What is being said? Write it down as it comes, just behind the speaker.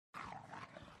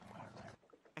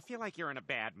feel like you're in a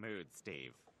bad mood,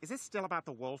 Steve. Is this still about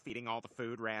the wolf eating all the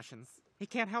food rations? He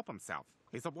can't help himself.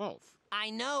 He's a wolf. I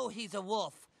know he's a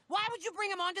wolf. Why would you bring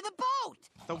him onto the boat?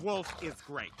 The wolf is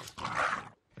great.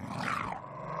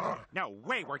 No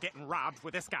way we're getting robbed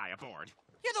with this guy aboard.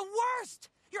 You're the worst!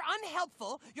 You're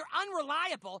unhelpful, you're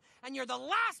unreliable, and you're the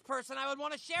last person I would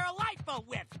want to share a lifeboat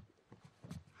with!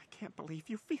 I can't believe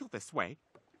you feel this way.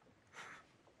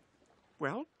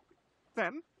 Well,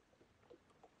 then,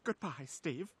 goodbye,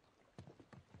 Steve.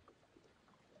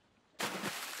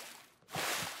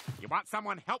 You want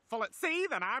someone helpful at sea?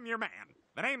 Then I'm your man.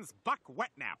 The name's Buck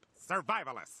Wetnap,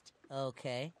 survivalist.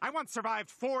 Okay. I once survived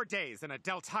 4 days in a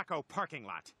Del Taco parking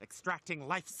lot, extracting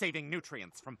life-saving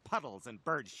nutrients from puddles and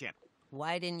bird shit.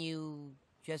 Why didn't you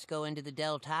just go into the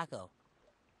Del Taco?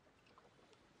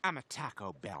 I'm a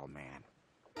Taco Bell man.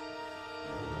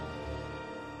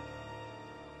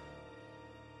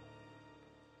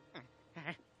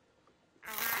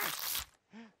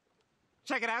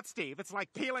 Check it out, Steve. It's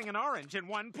like peeling an orange in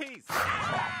one piece.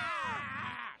 I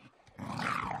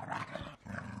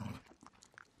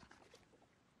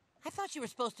thought you were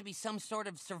supposed to be some sort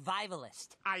of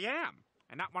survivalist. I am,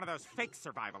 and not one of those fake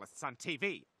survivalists on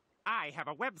TV. I have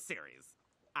a web series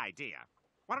idea.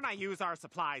 Why don't I use our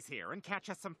supplies here and catch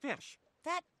us some fish?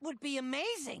 That would be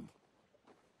amazing.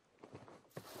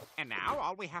 And now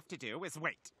all we have to do is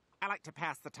wait. I like to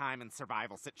pass the time in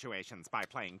survival situations by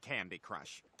playing Candy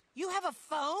Crush. You have a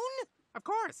phone? Of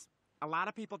course. A lot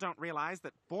of people don't realize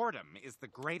that boredom is the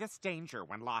greatest danger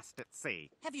when lost at sea.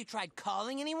 Have you tried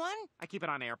calling anyone? I keep it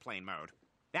on airplane mode.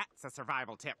 That's a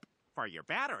survival tip. For your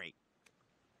battery.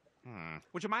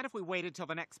 Would you mind if we waited till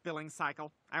the next billing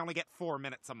cycle? I only get 4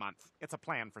 minutes a month. It's a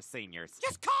plan for seniors.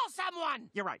 Just call someone!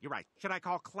 You're right. Should I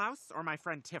call Klaus or my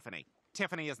friend Tiffany?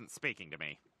 Tiffany isn't speaking to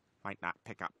me. Might not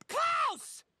pick up.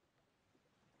 Klaus!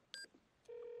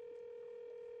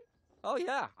 Oh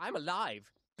yeah, I'm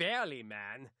alive. Barely,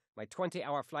 man. My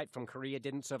 20-hour flight from Korea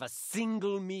didn't serve a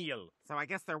single meal. So I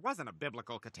guess there wasn't a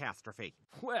biblical catastrophe.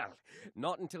 Well,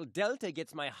 not until Delta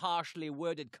gets my harshly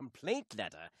worded complaint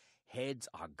letter. Heads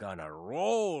are gonna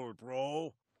roll,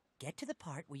 bro. Get to the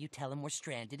part where you tell them we're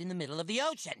stranded in the middle of the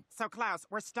ocean. So, Klaus,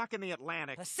 we're stuck in the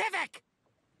Atlantic. Pacific!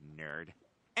 Nerd.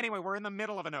 Anyway, we're in the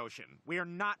middle of an ocean. We are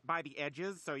not by the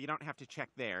edges, so you don't have to check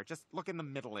there. Just look in the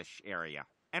middle-ish area.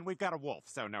 And we've got a wolf,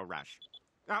 so no rush.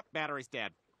 Oh, battery's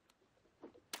dead.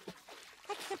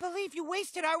 I can't believe you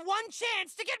wasted our one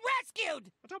chance to get rescued!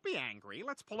 Well, don't be angry.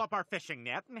 Let's pull up our fishing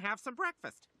net and have some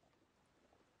breakfast.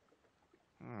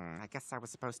 I guess I was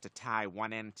supposed to tie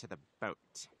one end to the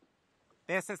boat.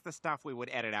 This is the stuff we would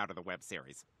edit out of the web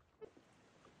series.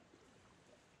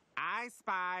 I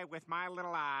spy with my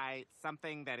little eye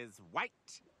something that is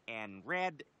white and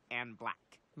red and black.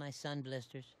 My sun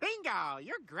blisters. Bingo!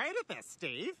 You're great at this,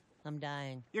 Steve. I'm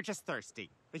dying. You're just thirsty.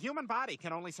 The human body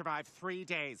can only survive 3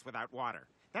 days without water.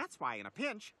 That's why, in a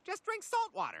pinch, just drink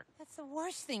salt water. That's the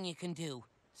worst thing you can do.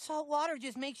 Salt water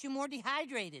just makes you more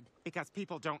dehydrated. Because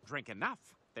people don't drink enough.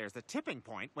 There's a tipping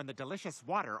point when the delicious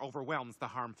water overwhelms the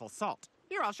harmful salt.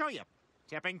 Here, I'll show you.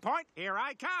 Tipping point, here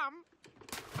I come.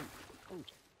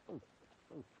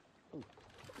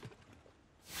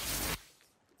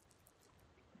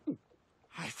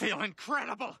 I feel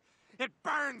incredible. It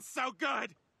burns so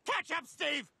good. Catch up,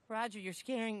 Steve. Roger, you're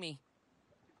scaring me.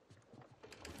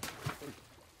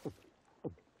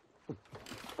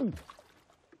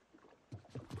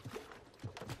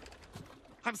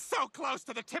 I'm so close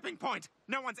to the tipping point.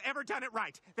 No one's ever done it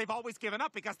right. They've always given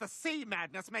up because the sea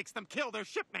madness makes them kill their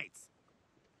shipmates.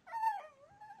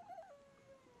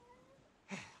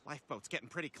 Lifeboat's getting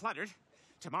pretty cluttered.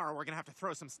 Tomorrow we're gonna have to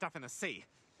throw some stuff in the sea.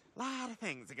 A lot of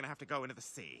things are gonna have to go into the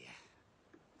sea.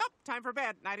 Oh, time for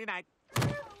bed. Nighty-night.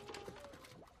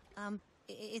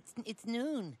 It's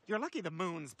noon. You're lucky the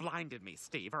moon's blinded me,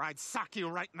 Steve, or I'd sock you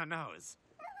right in the nose.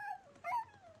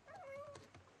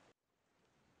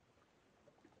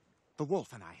 The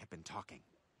wolf and I have been talking.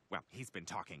 Well, he's been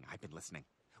talking. I've been listening.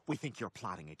 We think you're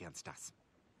plotting against us.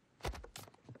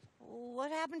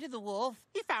 What happened to the wolf?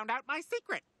 He found out my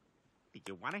secret. Do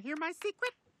you want to hear my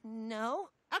secret? No.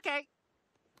 Okay.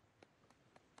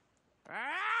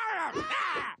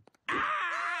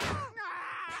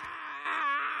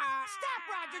 Stop,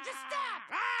 Roger! Just stop!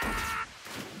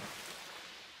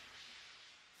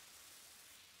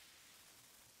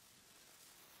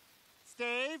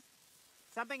 Steve,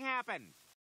 something happened.